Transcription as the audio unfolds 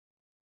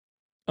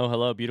Oh,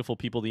 hello, beautiful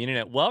people of the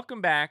internet. Welcome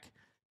back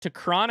to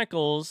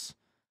Chronicles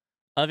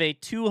of a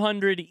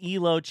 200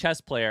 ELO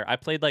chess player. I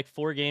played like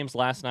 4 games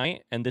last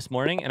night and this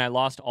morning, and I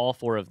lost all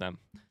 4 of them.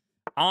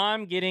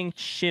 I'm getting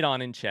shit on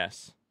in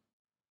chess.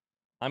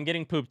 I'm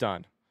getting pooped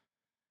on.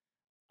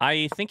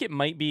 I think it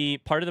might be,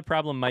 part of the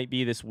problem might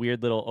be this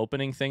weird little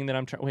opening thing that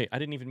I'm trying. Wait, I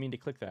didn't even mean to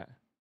click that.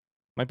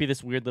 Might be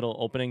this weird little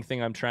opening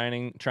thing I'm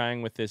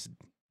trying with this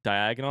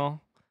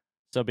diagonal.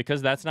 So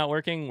because that's not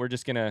working, we're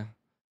just gonna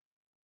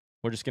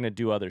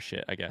do other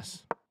shit, I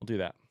guess. We'll do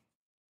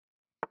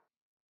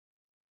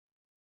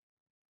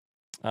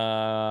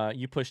that.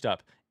 You pushed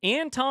up.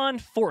 Anton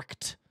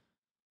forked.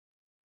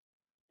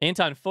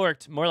 Anton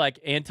forked, more like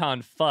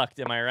Anton fucked,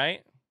 am I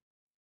right?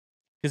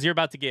 Because you're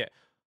about to get...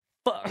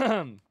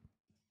 Because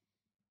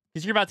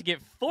you're about to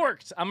get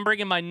forked. I'm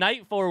bringing my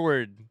knight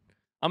forward.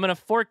 I'm going to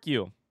fork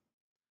you.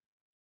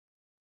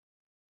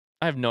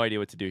 I have no idea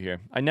what to do here.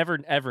 I never,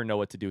 ever know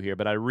what to do here,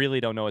 but I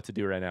really don't know what to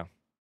do right now.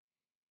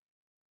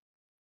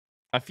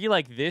 I feel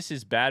like this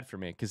is bad for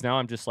me, because now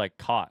I'm just, like,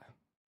 caught.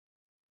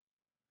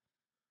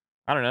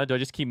 I don't know. Do I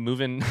just keep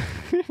moving?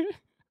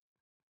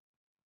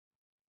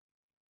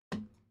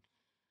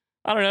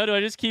 I don't know. Do I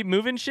just keep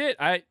moving shit?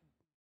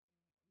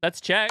 Let's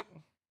check.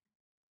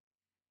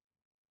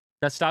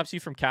 That stops you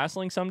from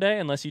castling someday,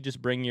 unless you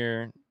just bring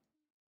your...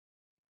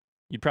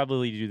 You'd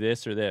probably do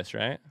this or this,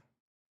 right?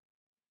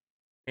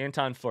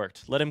 Anton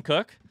forked. Let him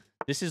cook.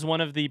 This is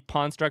one of the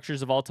pawn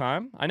structures of all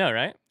time. I know,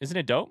 right? Isn't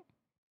it dope?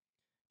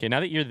 Okay,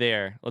 now that you're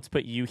there, let's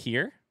put you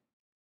here.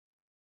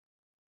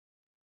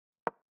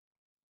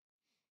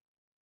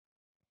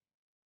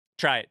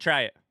 Try it.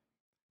 Try it.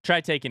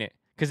 Try taking it.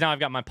 Because now I've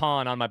got my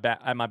pawn on my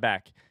at my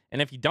back. And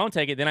if you don't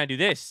take it, then I do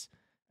this.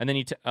 And then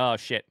you... Oh,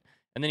 shit.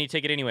 And then you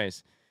take it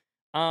anyways.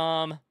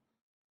 What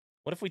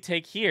if we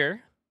take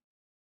here?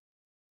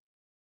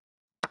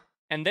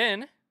 And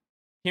then...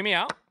 Hear me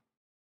out.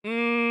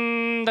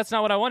 That's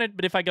not what I wanted.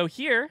 But if I go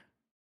here...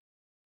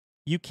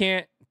 You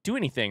can't do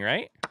anything,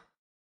 right?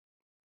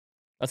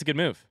 That's a good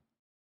move.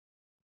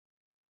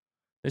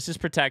 This is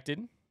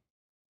protected,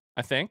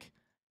 I think.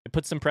 It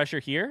puts some pressure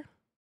here.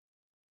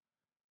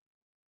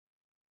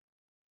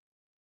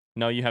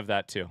 No, you have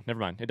that too. Never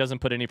mind. It doesn't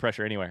put any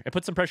pressure anywhere. It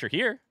puts some pressure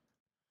here.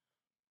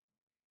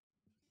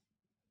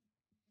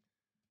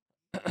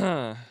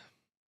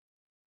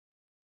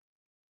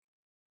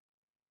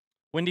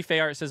 Wendy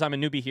Fayart says, I'm a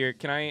newbie here.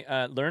 Can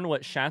I learn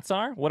what shats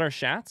are? What are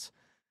shats?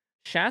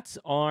 Shats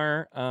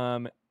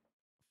are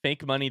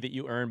fake money that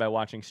you earn by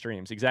watching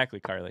streams. Exactly,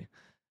 Carly.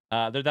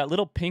 They're that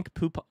little pink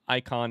poop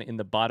icon in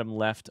the bottom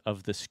left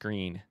of the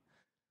screen.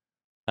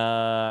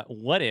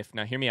 What if,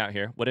 now hear me out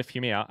here. What if,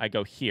 hear me out, I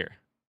go here?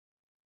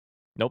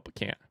 Nope,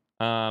 can't.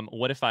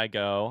 What if I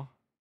go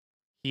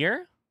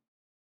here?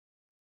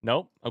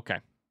 Nope, okay.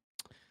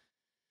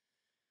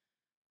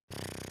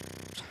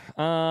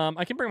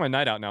 I can bring my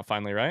knight out now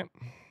finally, right?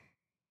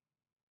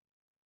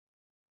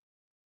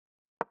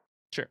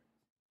 Sure.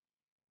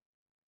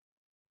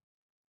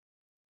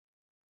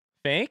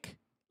 Fake?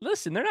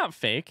 Listen, they're not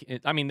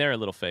fake. I mean, they're a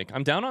little fake.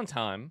 I'm down on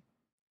time.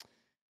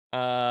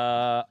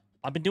 I've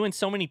been doing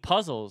so many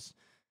puzzles,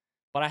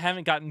 but I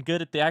haven't gotten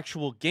good at the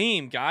actual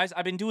game, guys.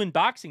 I've been doing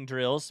boxing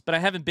drills, but I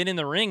haven't been in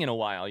the ring in a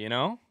while, you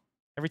know?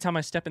 Every time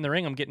I step in the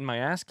ring, I'm getting my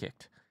ass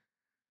kicked.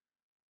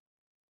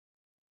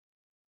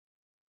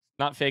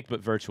 Not fake, but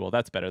virtual.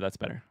 That's better. That's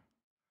better.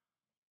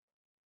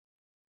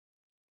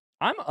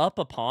 I'm up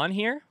a pawn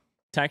here,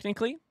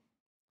 technically.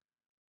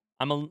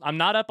 I'm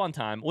not up on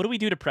time. What do we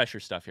do to pressure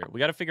stuff here? We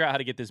got to figure out how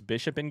to get this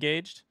bishop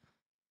engaged.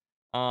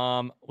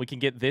 We can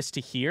get this to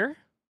here,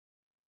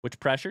 which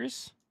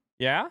pressures.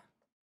 Yeah.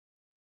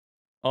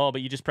 Oh,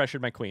 but you just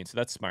pressured my queen, so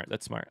that's smart.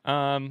 That's smart.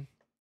 I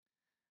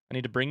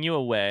need to bring you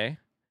away.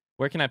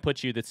 Where can I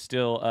put you that's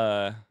still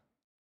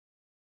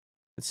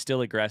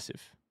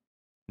aggressive?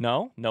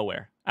 No?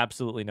 Nowhere.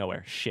 Absolutely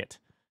nowhere. Shit.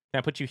 Can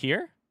I put you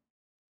here?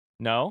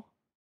 No.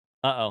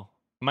 Uh-oh.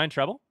 Am I in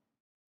trouble?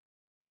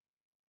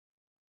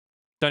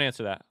 Don't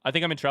answer that. I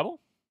think I'm in trouble.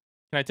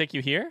 Can I take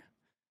you here?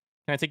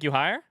 Can I take you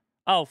higher?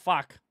 Oh,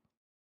 fuck.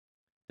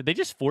 Did they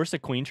just force a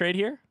queen trade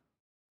here?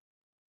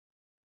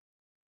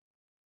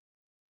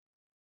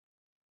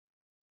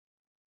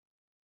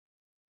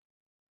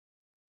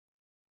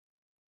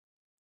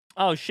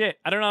 Oh, shit.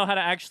 I don't know how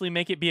to actually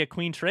make it be a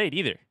queen trade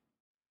either.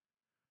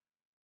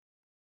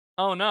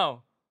 Oh,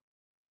 no.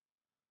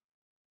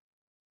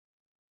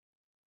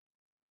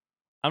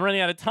 I'm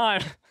running out of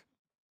time.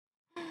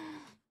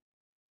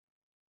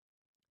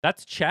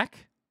 That's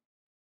check.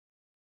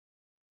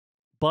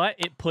 But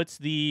it puts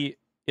the...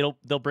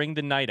 They'll bring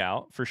the knight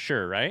out for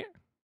sure, right?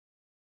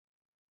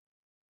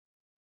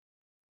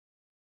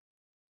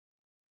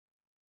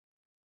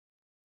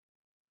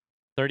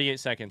 "38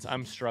 seconds.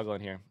 I'm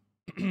struggling here.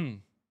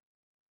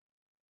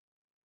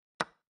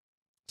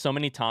 So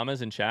many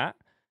Tamas in chat.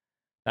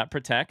 That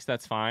protects.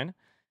 That's fine.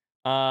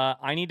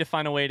 I need to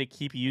find a way to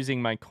keep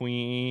using my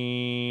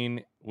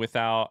queen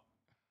without...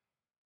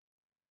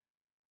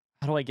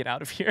 How do I get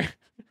out of here?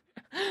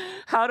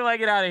 How do I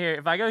get out of here?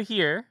 If I go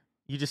here,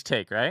 you just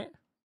take, right?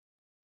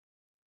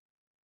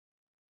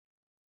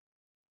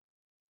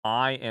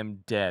 I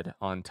am dead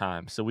on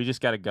time, so we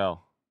just got to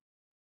go.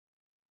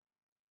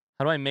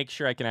 How do I make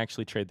sure I can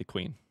actually trade the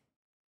queen?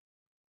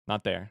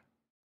 Not there.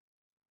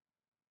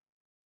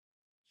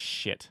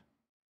 Shit.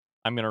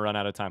 I'm going to run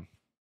out of time.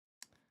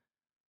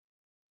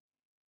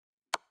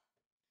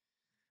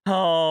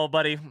 Oh,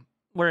 buddy.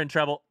 We're in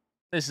trouble.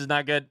 This is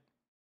not good.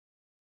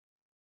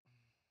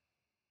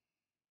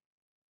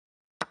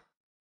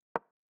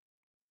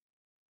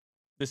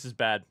 This is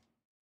bad.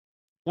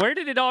 Where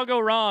did it all go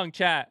wrong,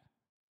 chat?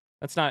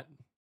 That's not...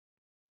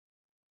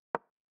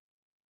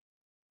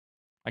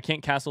 I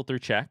can't castle through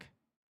check.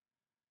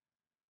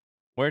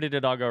 Where did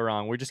it all go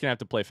wrong? We're just going to have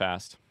to play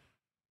fast.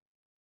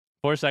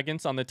 4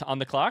 seconds on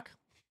the clock.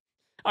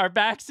 Our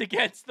back's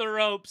against the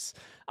ropes.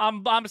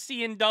 I'm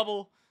seeing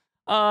double.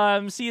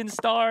 I'm seeing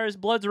stars.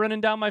 Blood's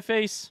running down my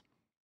face.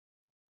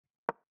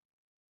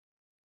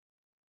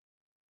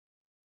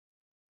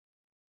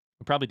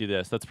 I'll probably do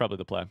this. That's probably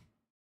the play.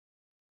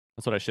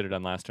 That's what I should have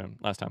done last time.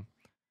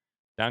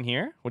 Down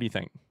here? What do you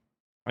think?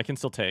 I can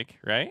still take,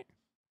 right?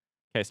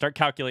 Okay, start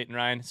calculating,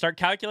 Ryan. Start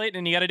calculating,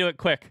 and you got to do it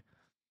quick.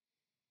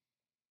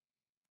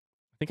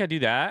 I think I do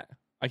that.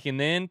 I can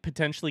then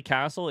potentially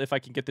castle if I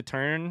can get the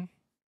turn.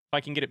 If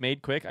I can get it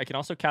made quick. I can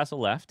also castle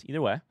left.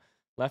 Either way.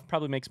 Left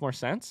probably makes more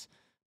sense.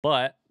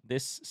 But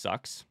this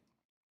sucks.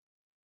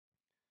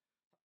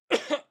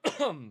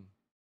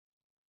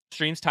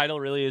 Stream's title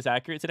really is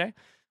accurate today.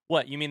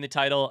 What? You mean the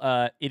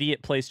title,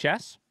 Idiot Plays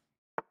Chess?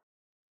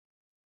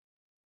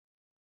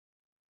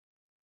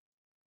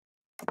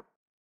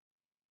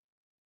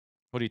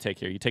 What do you take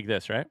here? You take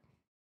this, right?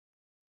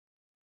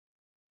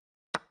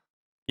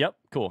 Yep,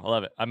 cool. I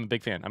love it. I'm a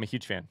big fan. I'm a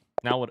huge fan.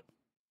 Now what?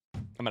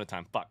 I'm out of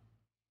time. Fuck.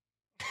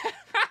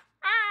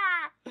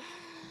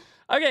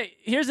 Okay,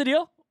 here's the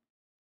deal.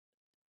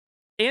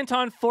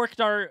 Anton forked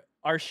our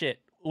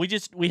shit.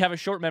 We have a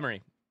short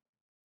memory.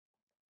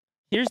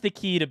 Here's the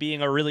key to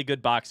being a really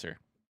good boxer.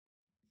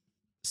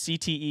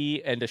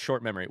 CTE and a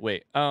short memory.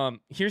 Wait.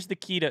 Here's the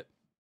key to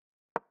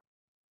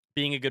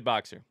being a good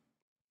boxer.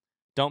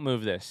 Don't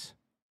move this.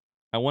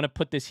 I want to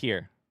put this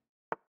here.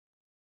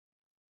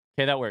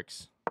 Okay, that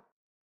works.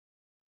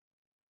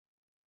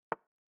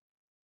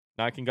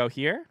 Now I can go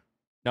here.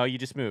 No, you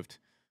just moved.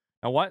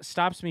 Now what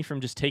stops me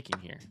from just taking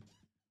here?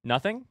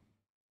 Nothing?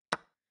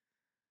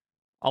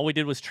 All we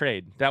did was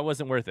trade. That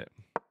wasn't worth it.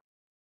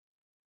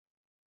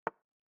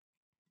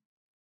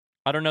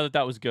 I don't know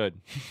that was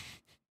good.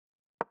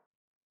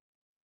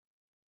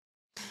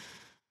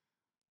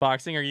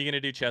 Boxing? Are you going to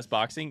do chess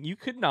boxing? You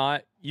could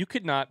not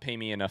pay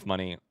me enough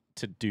money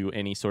to do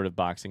any sort of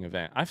boxing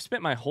event. I've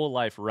spent my whole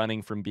life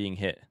running from being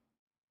hit.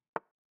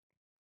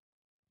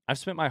 I've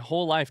spent my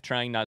whole life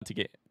trying not to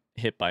get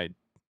hit by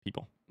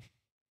people.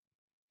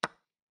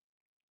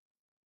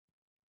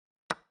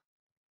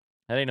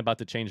 That ain't about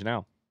to change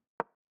now.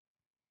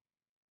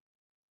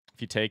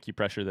 If you take, you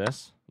pressure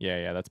this.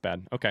 Yeah, that's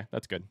bad. Okay,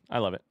 that's good. I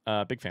love it.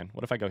 Big fan.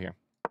 What if I go here?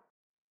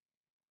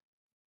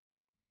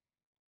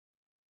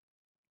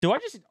 Do I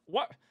just...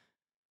 What?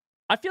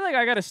 I feel like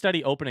I got to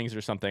study openings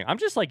or something. I'm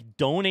just like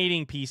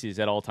donating pieces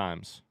at all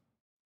times.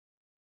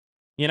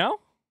 You know?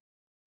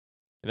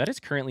 That is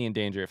currently in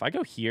danger. If I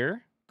go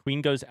here,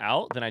 queen goes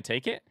out, then I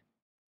take it.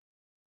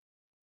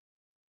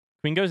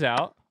 Queen goes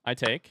out, I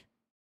take.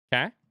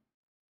 Okay.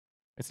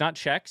 It's not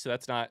check, so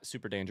that's not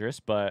super dangerous,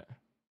 but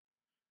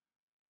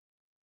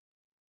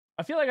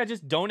I feel like I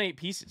just donate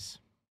pieces.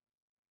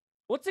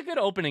 What's a good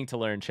opening to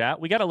learn, chat?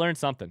 We got to learn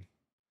something.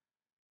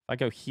 If I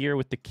go here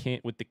with the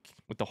king, with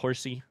the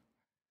horsey,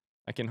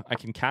 I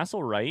can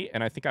castle right,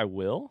 and I think I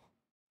will.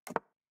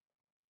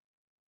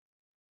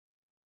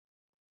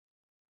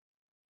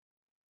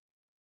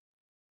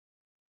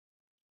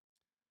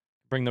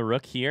 Bring the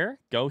rook here.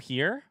 Go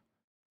here.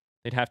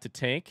 They'd have to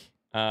take.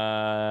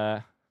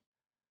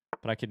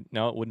 But I could...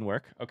 No, it wouldn't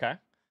work. Okay.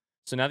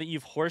 So now that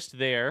you've horsed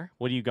there,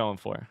 what are you going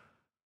for?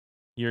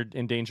 You're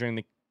endangering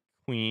the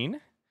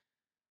queen.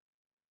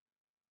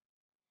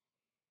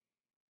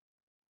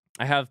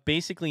 I have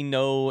basically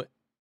no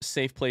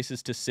safe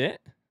places to sit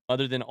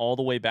other than all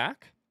the way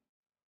back.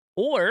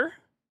 Or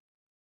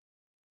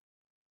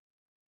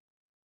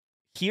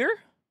here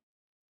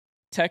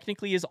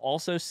technically is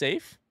also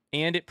safe,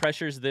 and it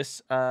pressures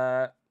this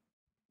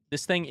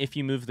this thing if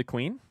you move the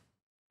queen.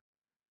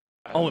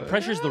 Oh, it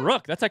pressures the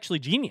rook. That's actually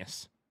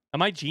genius.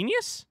 Am I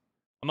genius?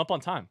 I'm up on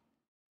time.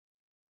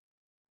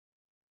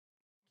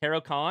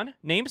 Caro Khan.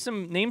 Name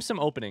some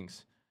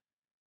openings.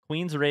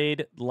 Queen's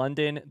Raid,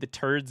 London, the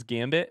Turds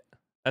Gambit.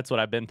 That's what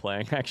I've been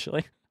playing,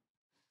 actually.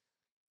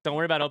 Don't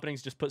worry about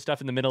openings. Just put stuff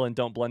in the middle and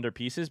don't blunder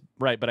pieces.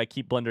 Right, but I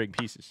keep blundering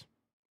pieces.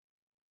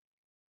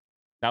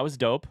 That was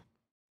dope.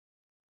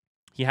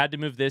 He had to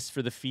move this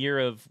for the fear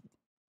of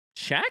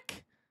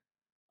check?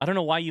 I don't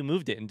know why you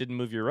moved it and didn't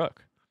move your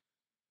rook.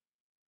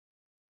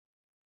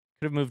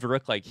 Could have moved a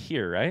rook like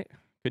here, right?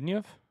 Couldn't you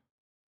have?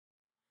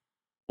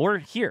 Or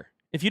here.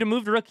 If you'd have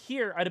moved a rook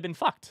here, I'd have been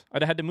fucked.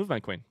 I'd have had to move my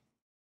queen.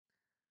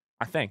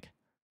 I think.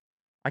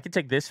 I could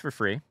take this for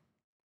free.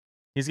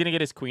 He's going to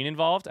get his queen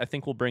involved. I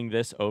think we'll bring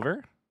this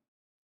over.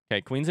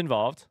 Okay, queen's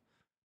involved.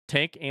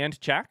 take and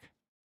check.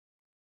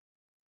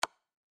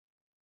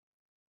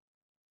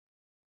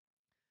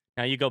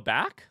 Now you go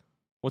back.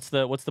 What's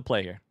the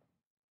play here?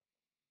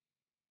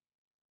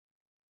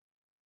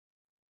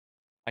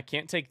 I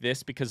can't take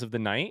this because of the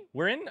knight.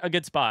 We're in a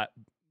good spot.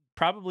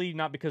 Probably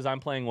not because I'm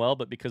playing well,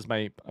 but because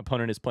my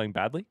opponent is playing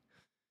badly.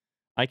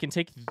 I can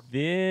take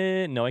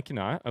this. No, I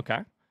cannot. Okay.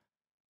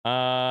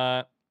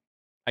 I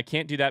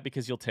can't do that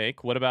because you'll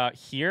take. What about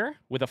here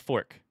with a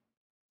fork?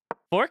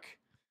 Fork?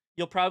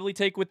 You'll probably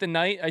take with the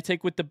knight. I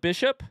take with the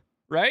bishop,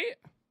 right?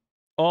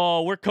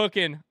 Oh, we're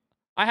cooking.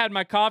 I had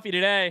my coffee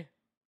today.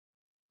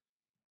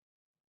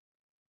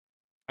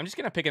 I'm just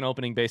gonna pick an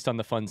opening based on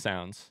the fun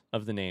sounds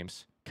of the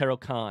names. Carol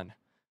Khan.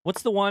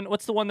 What's the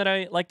one that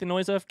I like the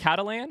noise of?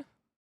 Catalan?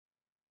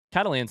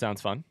 Catalan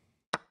sounds fun.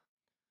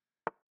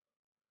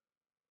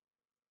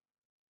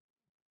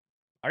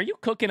 Are you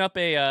cooking up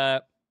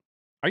a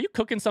are you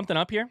cooking something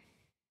up here?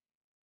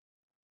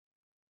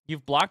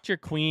 You've blocked your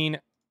queen's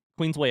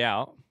way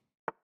out.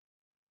 So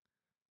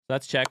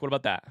that's check. What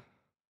about that?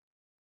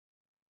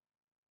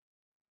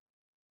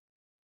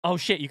 Oh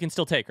shit, you can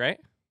still take, right?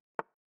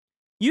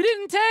 You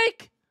didn't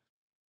take!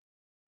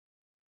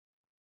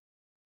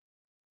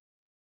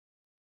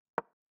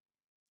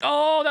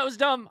 Oh, that was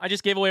dumb. I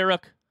just gave away a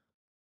rook.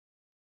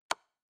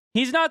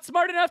 He's not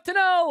smart enough to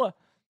know.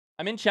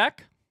 I'm in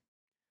check.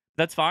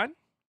 That's fine.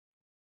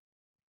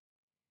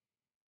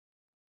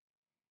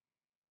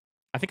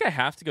 I think I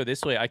have to go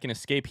this way. I can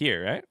escape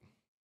here, right?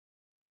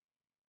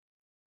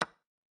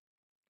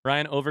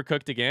 Ryan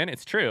overcooked again.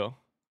 It's true.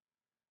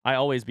 I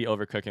always be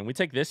overcooking. We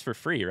take this for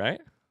free,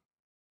 right?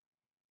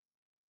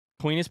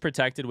 Queen is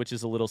protected, which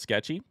is a little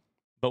sketchy.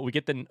 But we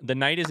get the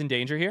knight is in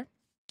danger here.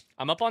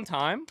 I'm up on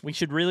time. We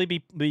should really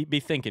be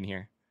thinking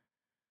here.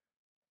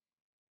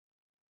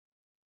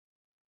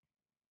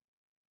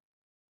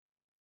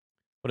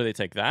 What do they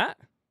take? That?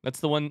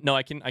 That's the one. No,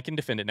 I can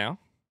defend it now.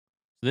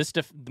 So this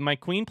my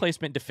queen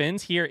placement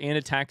defends here and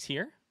attacks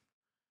here.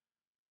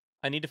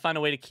 I need to find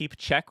a way to keep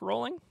check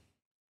rolling.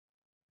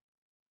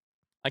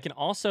 I can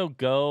also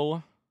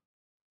go.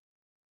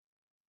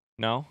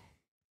 No.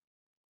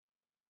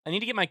 I need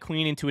to get my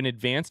queen into an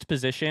advanced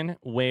position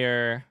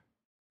where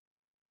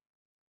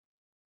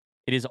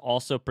it is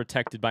also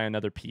protected by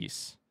another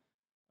piece.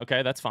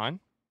 Okay, that's fine.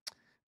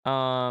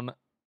 From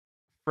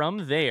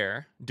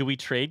there, do we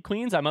trade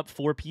queens? I'm up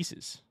 4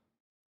 pieces.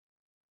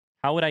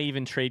 How would I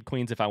even trade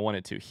queens if I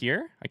wanted to?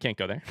 Here? I can't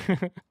go there.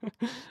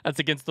 That's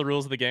against the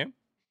rules of the game.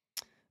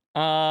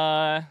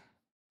 I'm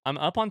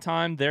up on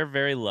time. They're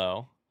very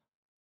low.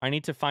 I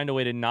need to find a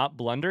way to not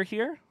blunder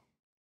here.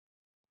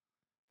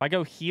 If I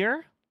go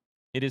here,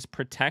 it is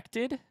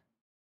protected.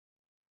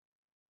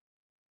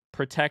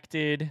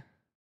 Protected.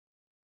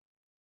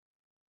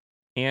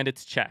 And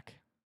it's check.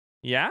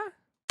 Yeah?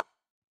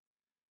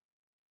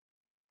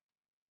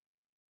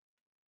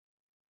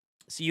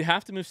 So you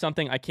have to move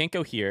something. I can't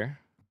go here.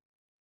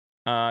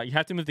 You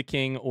have to move the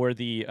king or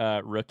the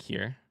rook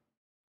here.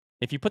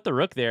 If you put the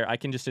rook there, I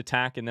can just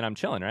attack and then I'm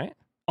chilling, right?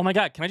 Oh my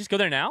god, can I just go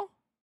there now?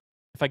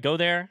 If I go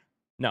there,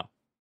 no.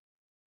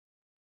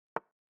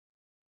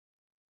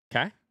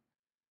 Okay.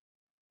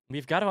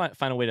 We've got to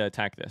find a way to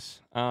attack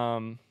this.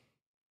 And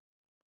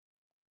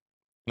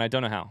I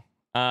don't know how.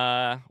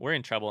 We're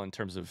in trouble in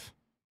terms of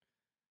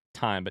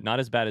time, but not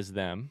as bad as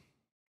them.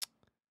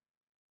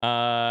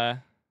 Okay,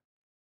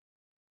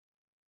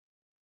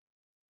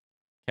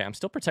 I'm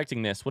still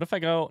protecting this. What if I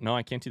go... No,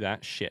 I can't do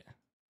that. Shit.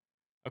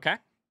 Okay.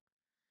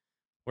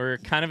 We're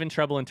kind of in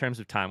trouble in terms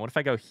of time. What if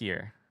I go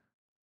here?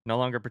 No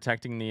longer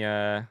protecting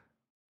the...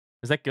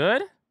 Is that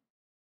good?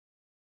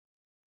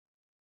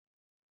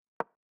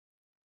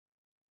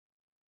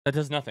 That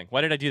does nothing.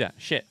 Why did I do that?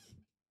 Shit.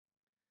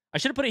 I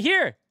should have put it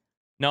here.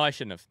 No, I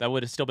shouldn't have. That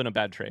would have still been a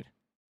bad trade.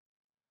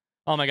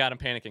 Oh my god, I'm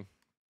panicking.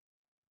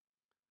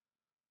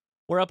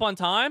 We're up on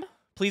time?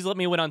 Please let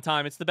me win on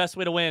time. It's the best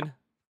way to win.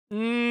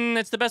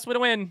 It's the best way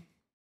to win.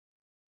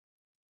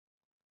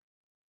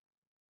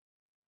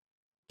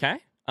 Okay.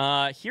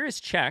 Here is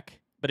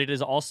check, but it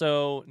is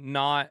also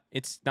not...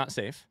 It's not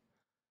safe.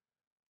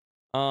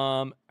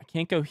 I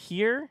can't go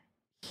here.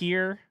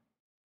 Here.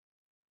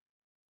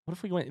 What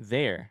if we went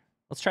there?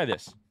 Let's try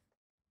this.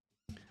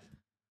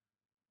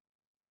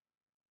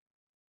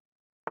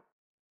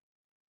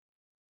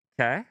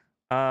 Okay.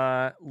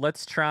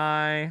 Let's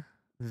try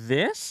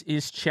this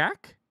is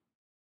check.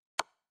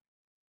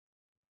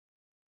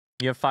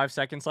 You have 5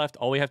 seconds left.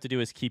 All we have to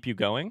do is keep you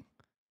going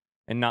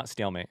and not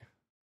stalemate.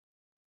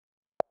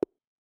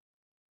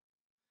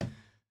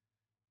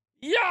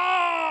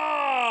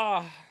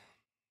 Yeah!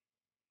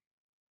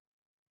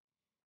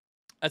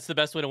 That's the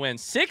best way to win.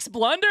 6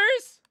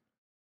 blunders?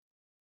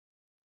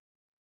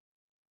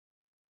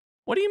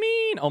 What do you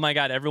mean? Oh my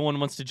god,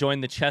 everyone wants to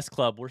join the chess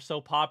club. We're so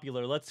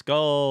popular. Let's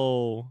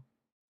go.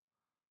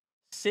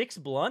 6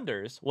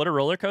 blunders? What a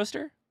roller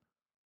coaster.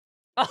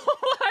 Oh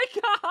my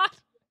god.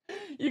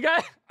 You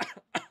guys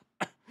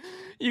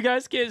you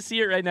guys can't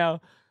see it right now.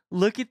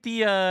 Look at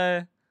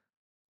the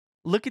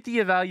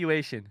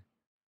evaluation.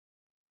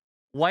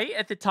 White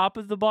at the top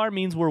of the bar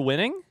means we're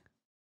winning.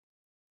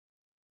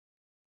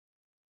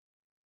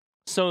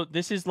 So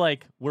this is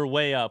like, we're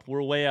way up,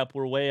 we're way up,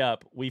 we're way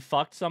up. We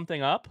fucked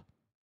something up.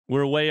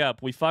 We're way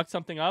up. We fucked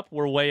something up.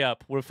 We're way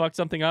up. We fucked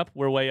something up.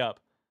 We're way up.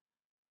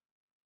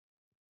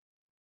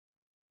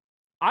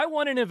 I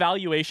want an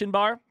evaluation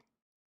bar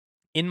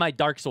in my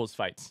Dark Souls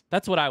fights.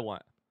 That's what I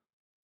want.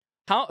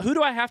 Who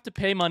do I have to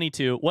pay money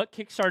to? What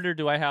Kickstarter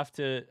do I have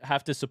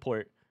to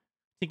support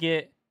to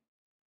get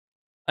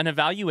an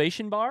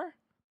evaluation bar?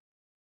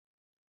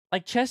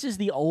 Like, chess is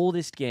the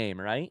oldest game,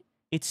 right?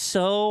 It's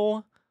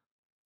so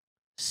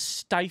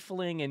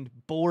stifling and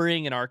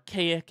boring and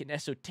archaic and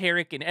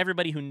esoteric, and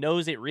everybody who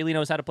knows it really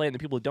knows how to play it, and the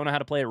people who don't know how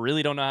to play it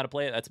really don't know how to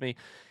play it. That's me.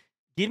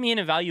 Give me an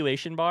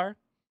evaluation bar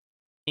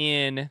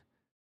in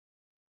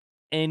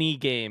any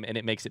game, and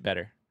it makes it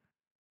better.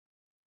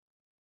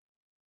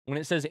 When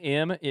it says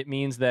M, it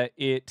means that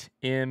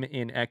M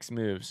in X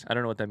moves. I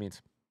don't know what that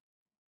means.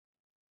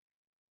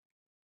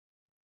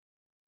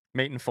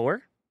 Mate in 4?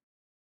 Was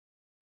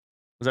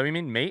that what you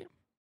mean? Mate?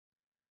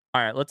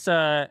 All right, let's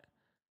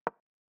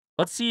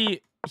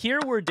see.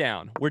 Here we're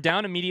down. We're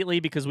down immediately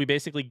because we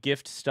basically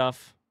gift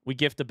stuff. We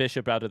gift the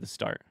bishop out of the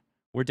start.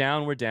 We're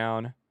down, we're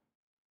down.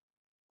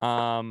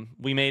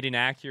 We made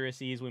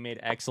inaccuracies, we made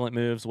excellent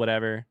moves,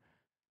 whatever.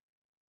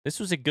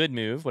 This was a good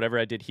move, whatever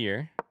I did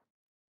here.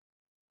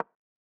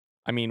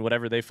 I mean,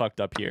 whatever they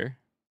fucked up here.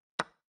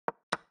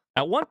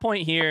 At one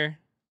point here,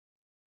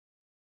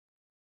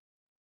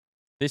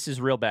 this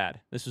is real bad.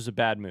 This was a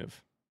bad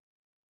move.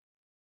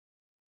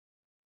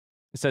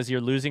 It says you're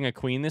losing a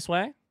queen this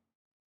way.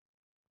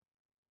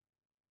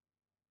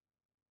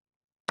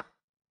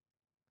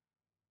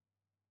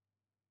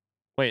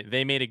 Wait,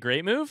 they made a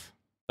great move?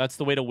 That's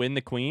the way to win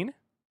the queen?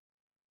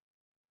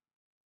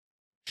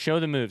 Show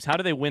the moves. How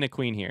do they win a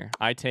queen here?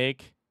 I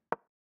take.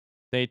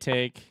 They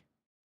take.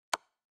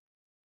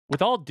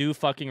 With all due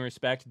fucking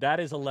respect,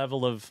 that is a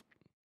level of...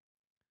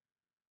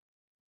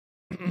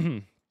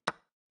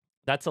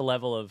 That's a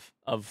level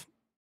of...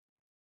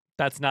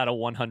 That's not a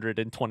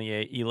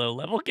 128 ELO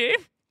level game.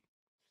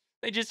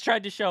 They just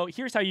tried to show,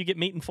 here's how you get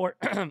mate in 4.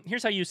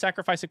 Here's how you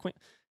sacrifice a queen.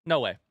 No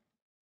way.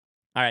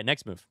 All right,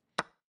 next move.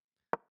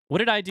 What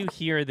did I do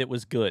here that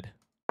was good?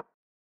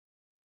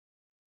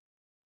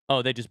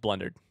 Oh, they just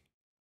blundered.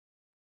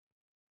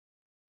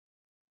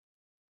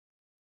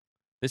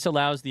 This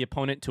allows the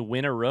opponent to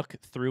win a rook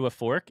through a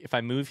fork. If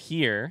I move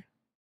here,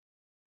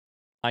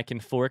 I can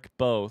fork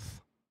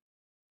both.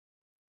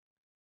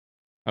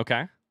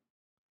 Okay.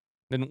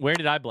 Then where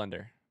did I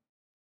blunder?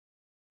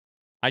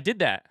 I did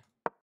that.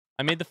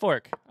 I made the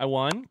fork. I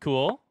won.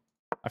 Cool.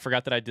 I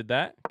forgot that I did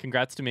that.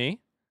 Congrats to me.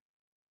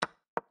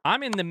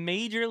 I'm in the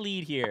major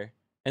lead here.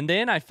 And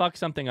then I fuck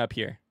something up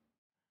here.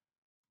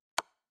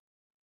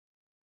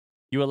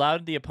 You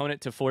allowed the opponent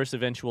to force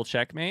eventual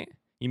checkmate.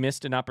 You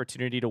missed an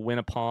opportunity to win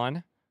a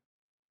pawn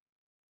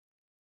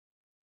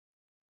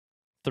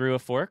through a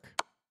fork.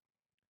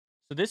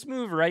 So this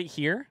move right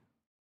here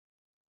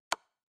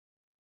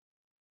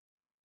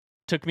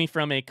took me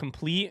from a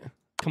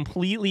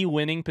completely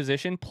winning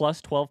position, plus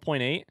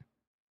 12.8,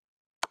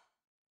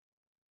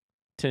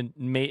 to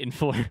mate in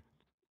 4.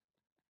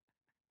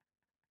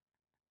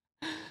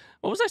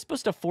 What was I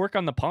supposed to fork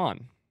on the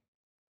pawn?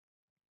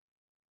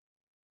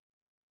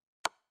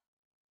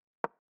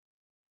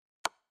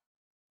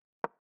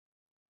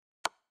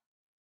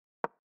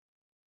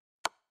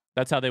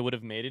 That's how they would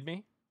have mated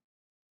me?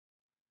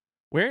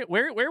 Where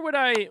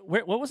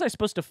what was I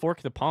supposed to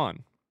fork the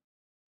pawn?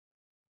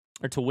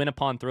 Or to win a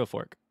pawn through a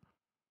fork?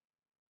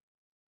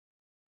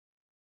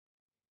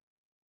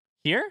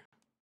 Here?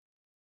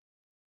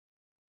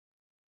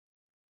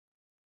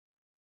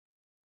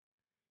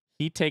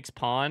 He takes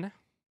pawn.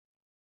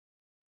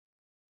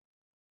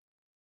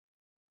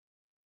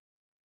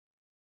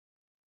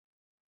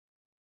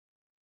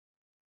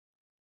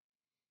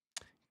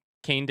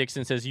 Kane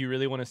Dixon says, you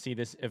really want to see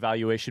this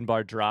evaluation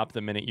bar drop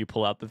the minute you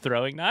pull out the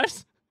throwing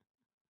knives?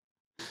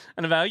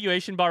 An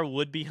evaluation bar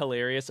would be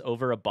hilarious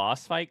over a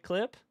boss fight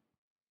clip.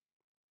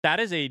 That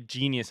is a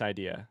genius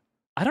idea.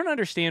 I don't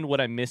understand what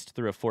I missed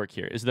through a fork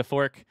here. Is the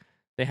fork,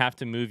 they have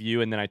to move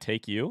you and then I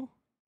take you?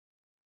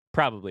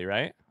 Probably,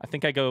 right? I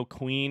think I go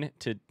queen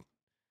to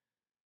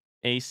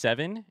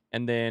a7,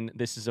 and then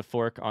this is a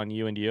fork on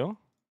you and you.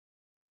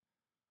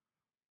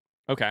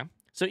 Okay.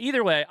 So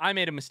either way, I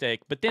made a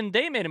mistake, but then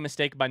they made a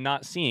mistake by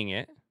not seeing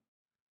it.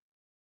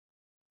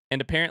 And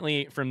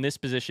apparently from this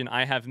position,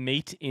 I have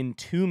mate in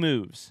 2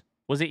 moves.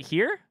 Was it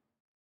here?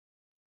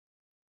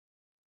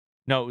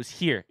 No, it was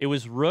here. It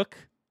was rook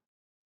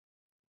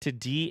to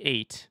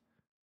d8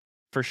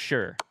 for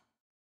sure.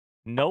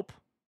 Nope.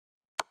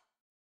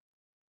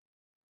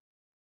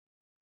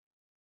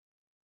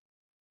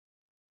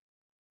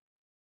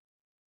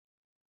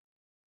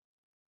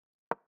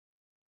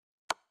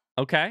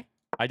 Okay.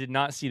 I did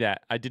not see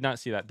that. I did not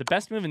see that. The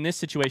best move in this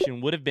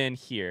situation would have been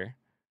here.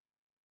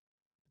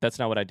 That's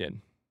not what I did.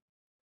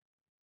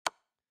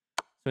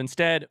 So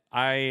instead,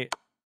 I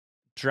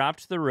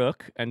dropped the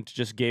rook and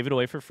just gave it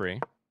away for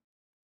free.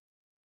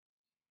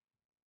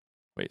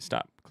 Wait,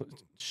 stop.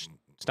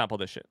 Stop all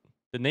this shit.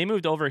 Then they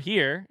moved over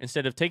here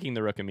instead of taking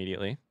the rook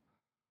immediately.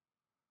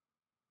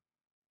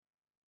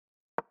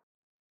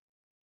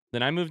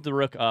 Then I moved the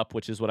rook up,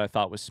 which is what I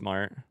thought was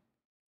smart,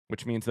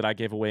 which means that I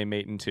gave away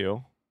mate and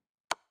 2.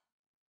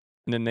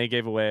 And then they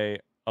gave away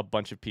a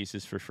bunch of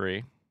pieces for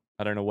free.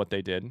 I don't know what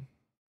they did.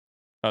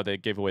 Oh, they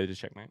gave away the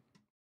checkmate.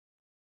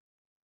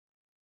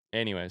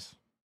 Anyways.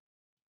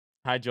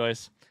 Hi,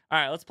 Joyce. All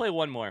right, let's play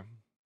one more.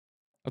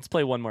 Let's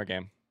play one more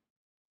game.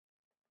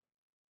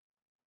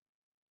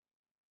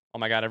 Oh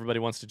my god, everybody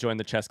wants to join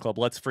the chess club.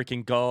 Let's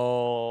freaking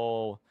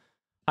go.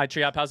 Hi,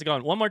 Triop. How's it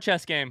going? One more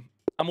chess game.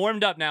 I'm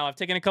warmed up now. I've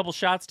taken a couple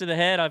shots to the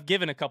head. I've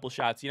given a couple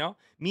shots, you know?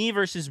 Me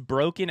versus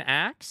Broken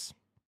Axe.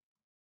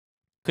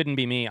 Couldn't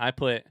be me. I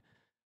put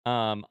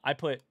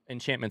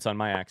enchantments on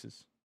my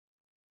axes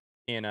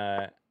in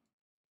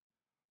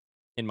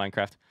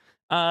Minecraft.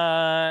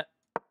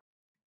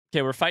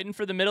 Okay, we're fighting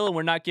for the middle and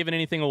we're not giving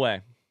anything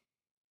away.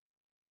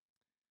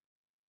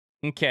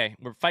 Okay,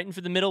 we're fighting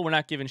for the middle. We're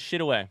not giving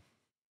shit away.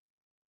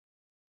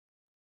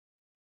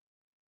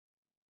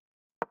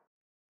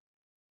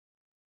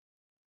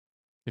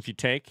 If you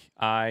take,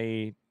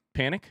 I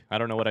panic. I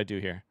don't know what I do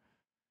here.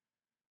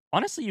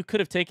 Honestly, you could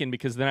have taken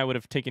because then I would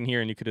have taken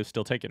here and you could have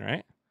still taken,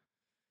 right?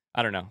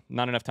 I don't know.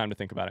 Not enough time to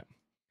think about it.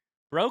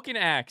 Broken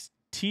Axe,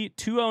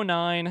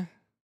 T209.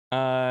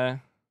 Am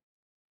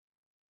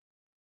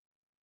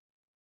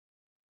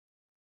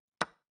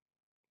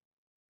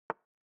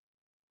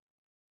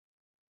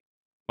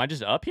I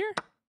just up here?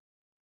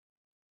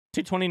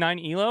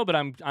 229 ELO, but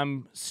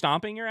I'm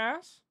stomping your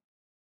ass?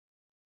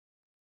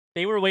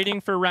 They were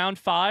waiting for round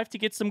 5 to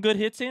get some good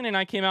hits in, and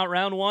I came out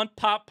round 1,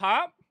 pop,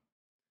 pop.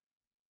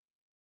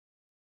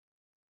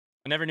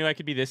 I never knew I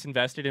could be this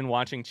invested in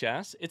watching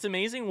chess. It's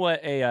amazing what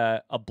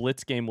a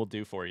blitz game will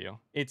do for you.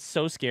 It's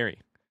so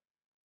scary.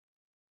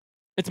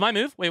 It's my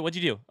move? Wait,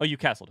 what'd you do? Oh, you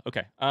castled.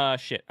 Okay.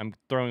 Shit. I'm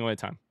throwing away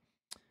time.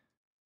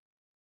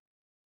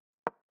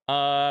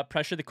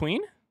 Pressure the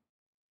queen.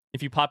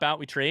 If you pop out,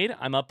 we trade.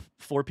 I'm up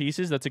 4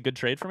 pieces. That's a good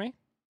trade for me.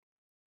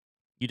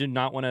 You did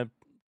not want to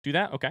do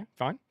that? Okay,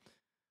 fine.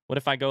 What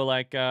if I go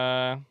like...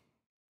 What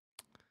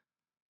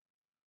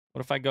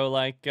if I go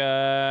like...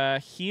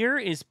 here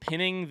is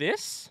pinning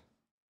this?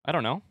 I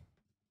don't know.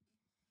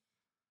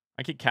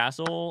 I could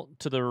castle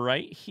to the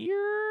right here.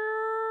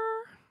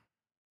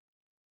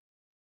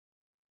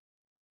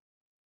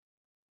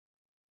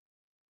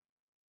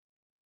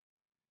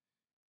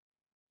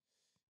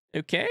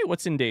 Okay,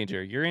 what's in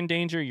danger? You're in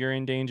danger, you're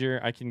in danger.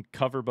 I can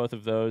cover both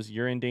of those.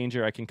 You're in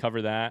danger, I can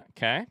cover that.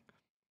 Okay.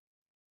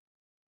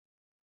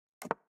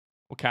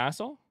 We'll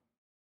castle.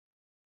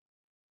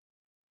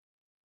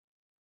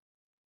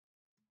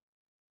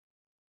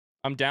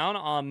 I'm down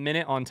a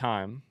minute on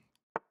time.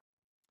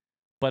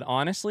 But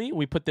honestly,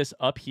 we put this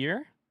up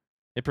here.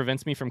 It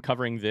prevents me from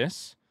covering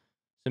this.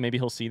 So maybe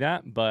he'll see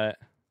that, but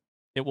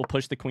it will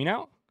push the queen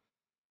out.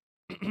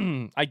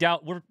 I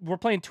doubt we're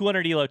playing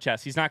 200 ELO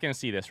chess. He's not going to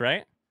see this,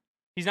 right?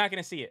 He's not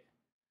going to see it.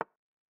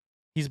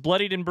 He's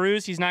bloodied and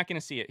bruised. He's not going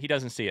to see it. He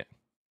doesn't see it.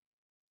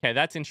 Okay,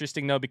 that's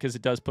interesting, though, because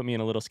it does put me in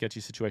a little sketchy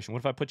situation. What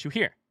if I put you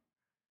here?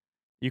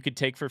 You could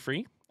take for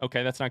free?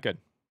 Okay, that's not good.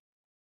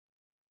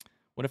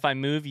 What if I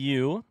move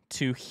you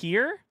to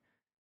here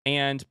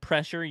and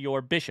pressure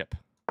your bishop?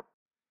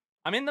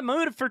 I'm in the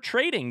mood for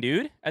trading,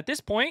 dude. At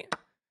this point.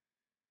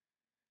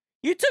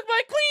 You took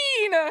my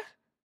queen!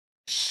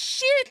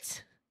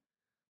 Shit!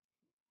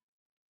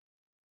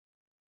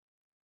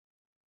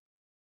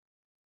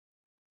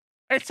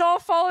 It's all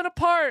falling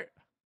apart.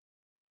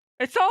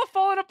 It's all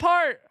falling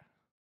apart.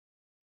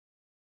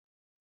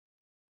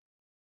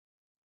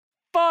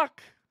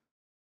 Fuck.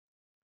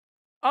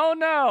 Oh,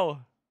 no.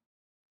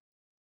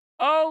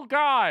 Oh,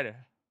 God.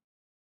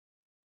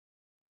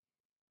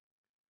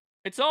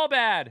 It's all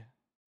bad.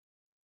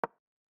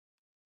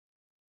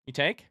 You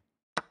take?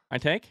 I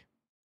take?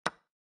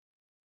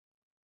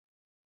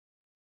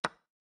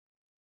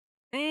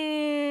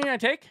 I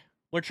take?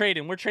 We're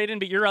trading,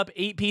 but you're up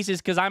 8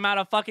 pieces because I'm out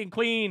of fucking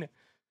queen.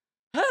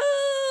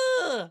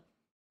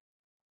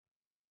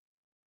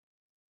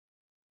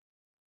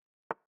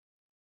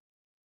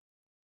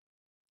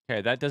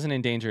 Okay, that doesn't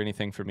endanger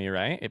anything for me,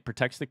 right? It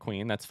protects the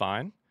queen. That's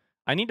fine.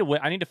 I need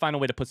to find a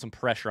way to put some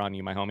pressure on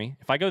you, my homie.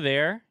 If I go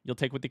there, you'll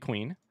take with the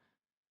queen.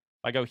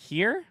 If I go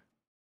here,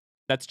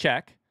 that's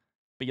check.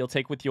 But you'll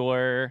take with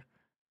your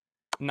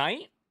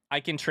knight. I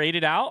can trade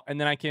it out, and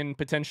then I can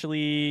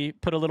potentially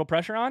put a little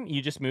pressure on.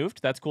 You just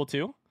moved. That's cool,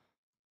 too.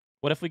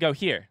 What if we go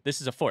here? This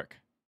is a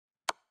fork.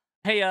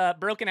 Hey,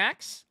 Broken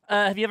Axe,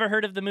 have you ever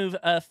heard of the move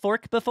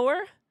fork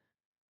before?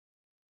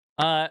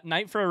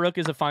 Knight for a rook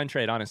is a fine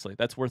trade, honestly.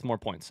 That's worth more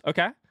points.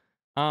 Okay.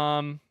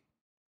 What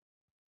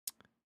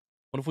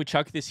if we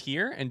chuck this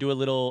here and do a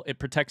little... It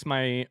protects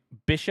my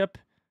bishop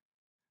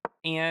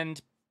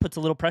and puts a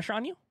little pressure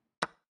on you?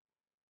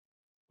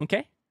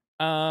 Okay.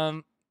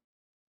 I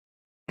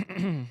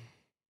don't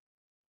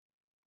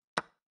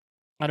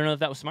know if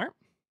that was smart.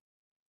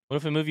 What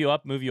if I move you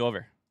up, move you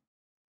over?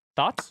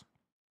 Thoughts?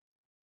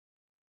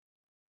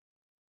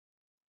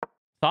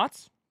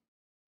 Thoughts?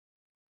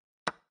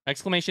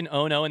 Exclamation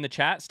oh no in the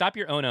chat. Stop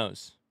your oh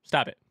no's.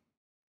 Stop it.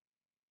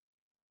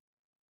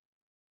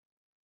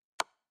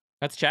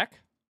 That's check.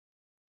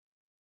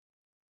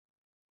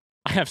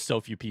 I have so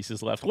few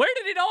pieces left. Where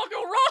did it all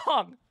go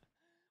wrong?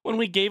 When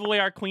we gave away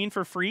our queen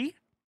for free?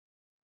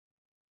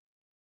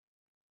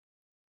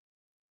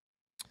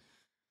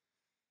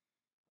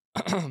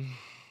 If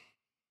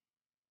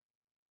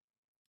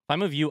I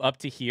move you up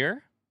to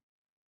here,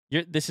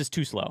 this is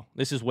too slow.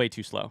 This is way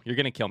too slow. You're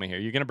going to kill me here.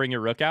 You're going to bring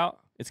your rook out.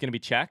 It's going to be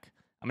check.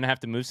 I'm going to have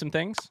to move some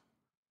things.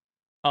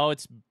 Oh,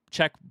 it's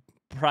check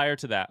prior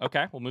to that.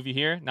 Okay, we'll move you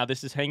here. Now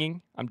this is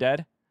hanging. I'm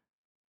dead.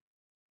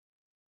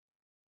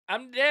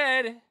 I'm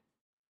dead.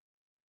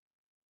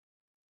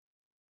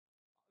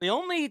 The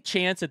only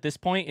chance at this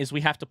point is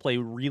we have to play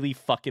really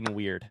fucking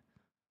weird.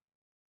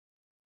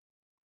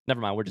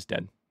 Never mind, we're just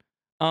dead.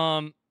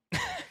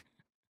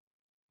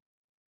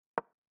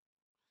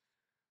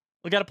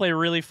 We got to play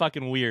really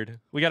fucking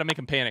weird. We got to make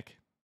him panic.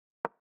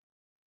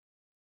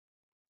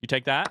 You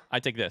take that,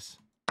 I take this.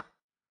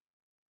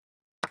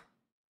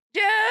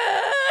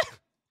 Yeah!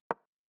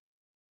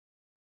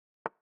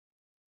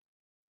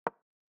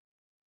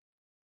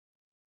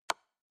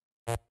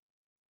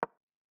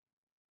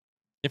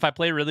 If I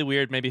play really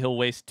weird, maybe he'll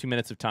waste 2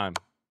 minutes of time.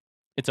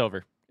 It's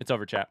over. It's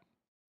over, chat.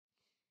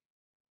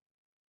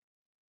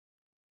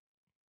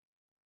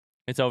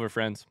 It's over,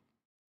 friends.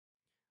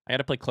 I got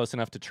to play close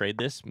enough to trade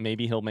this.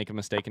 Maybe he'll make a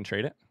mistake and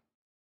trade it.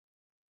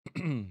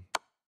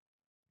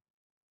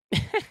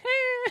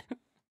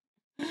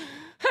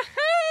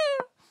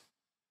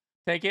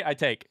 Take it? I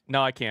take.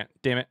 No, I can't.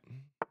 Damn it.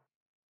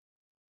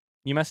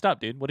 You messed up,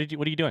 dude. What are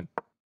you doing?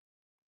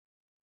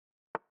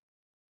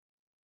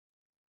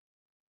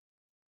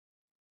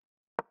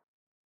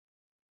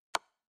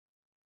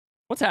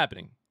 What's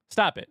happening?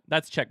 Stop it.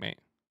 That's checkmate.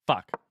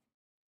 Fuck.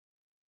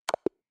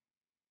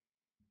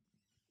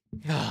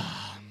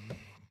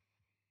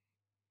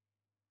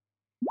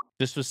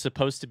 This was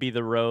supposed to be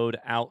the road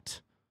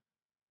out.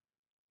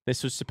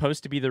 This was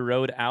supposed to be the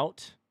road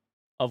out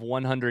of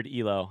 100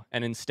 ELO,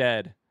 and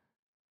instead,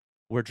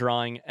 we're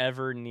drawing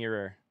ever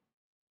nearer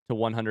to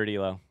 100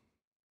 ELO.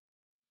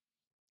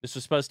 This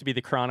was supposed to be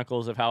the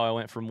chronicles of how I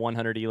went from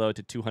 100 ELO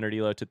to 200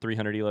 ELO to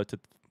 300 ELO to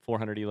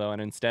 400 ELO,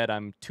 and instead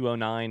I'm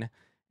 209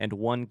 and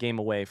 1 game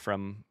away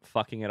from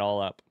fucking it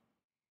all up.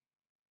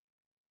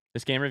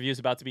 This game review is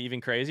about to be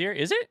even crazier.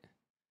 Is it?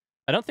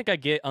 I don't think I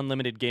get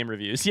unlimited game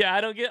reviews. Yeah,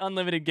 I don't get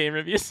unlimited game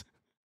reviews.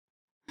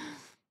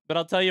 But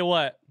I'll tell you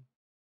what.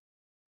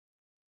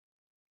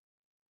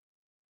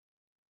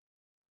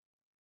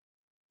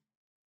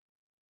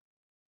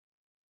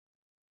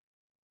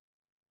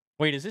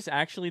 Wait, is this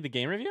actually the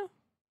game review?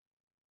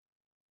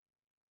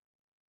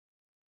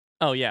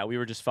 Oh, yeah, we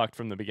were just fucked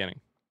from the beginning.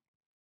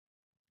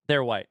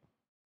 They're white.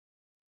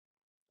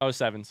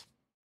 07s.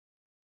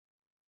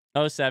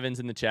 07s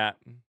in the chat.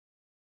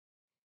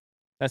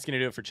 That's going to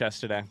do it for chess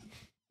today.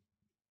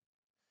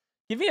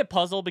 Give me a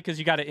puzzle because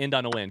you got to end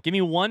on a win. Give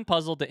me one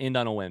puzzle to end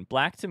on a win.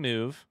 Black to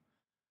move.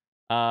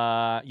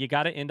 You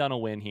got to end on a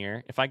win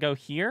here. If I go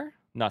here,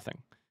 nothing.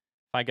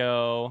 If I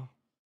go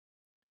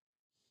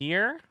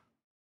here,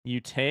 you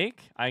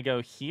take. I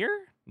go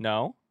here.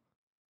 No.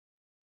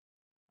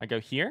 I go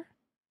here.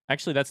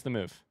 Actually, that's the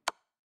move.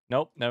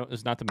 Nope. No,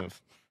 it's not the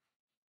move.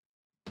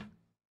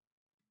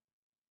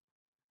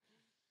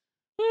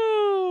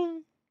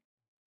 Woo.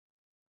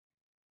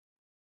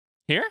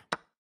 Here?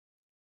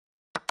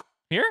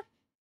 Here?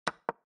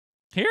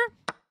 Here?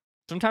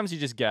 Sometimes you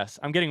just guess.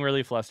 I'm getting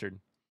really flustered.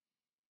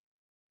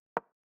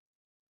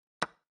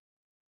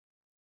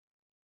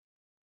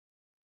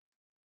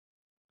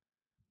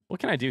 What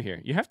can I do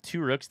here? You have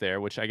 2 rooks there,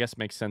 which I guess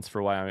makes sense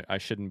for why I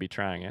shouldn't be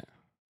trying it.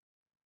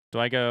 Do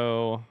I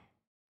go...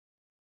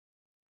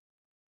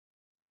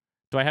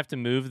 Do I have to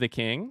move the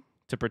king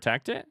to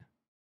protect it?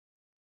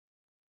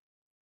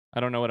 I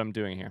don't know what I'm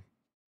doing here.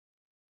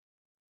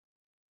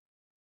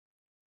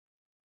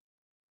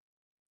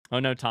 Oh,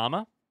 no,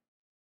 Tama?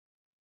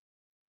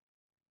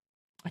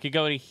 I could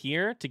go to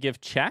here to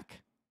give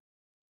check.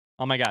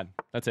 Oh, my God.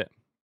 That's it.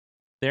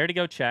 There to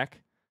go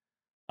check.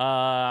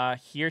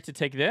 Here to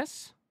take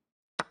this.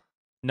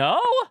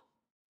 No?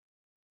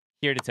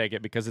 Here to take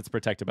it because it's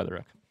protected by the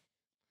rook.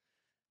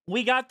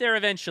 We got there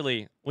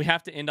eventually. We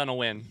have to end on a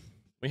win.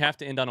 We have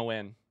to end on a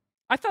win.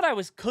 I thought I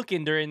was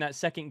cooking during that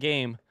second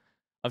game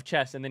of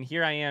chess, and then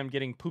here I am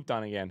getting pooped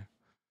on again.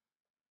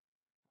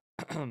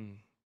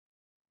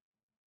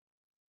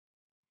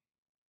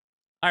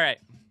 All right.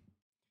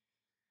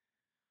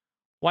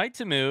 White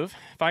to move.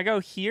 If I go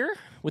here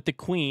with the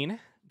queen,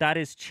 that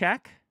is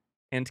check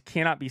and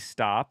cannot be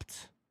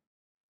stopped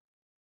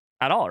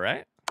at all,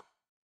 right?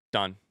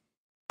 Done.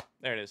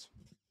 There it is.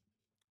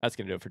 That's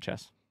going to do it for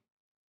chess.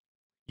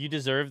 You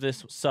deserve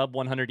this sub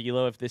 100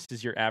 ELO if this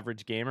is your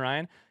average game,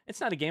 Ryan. It's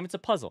not a game, it's a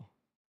puzzle.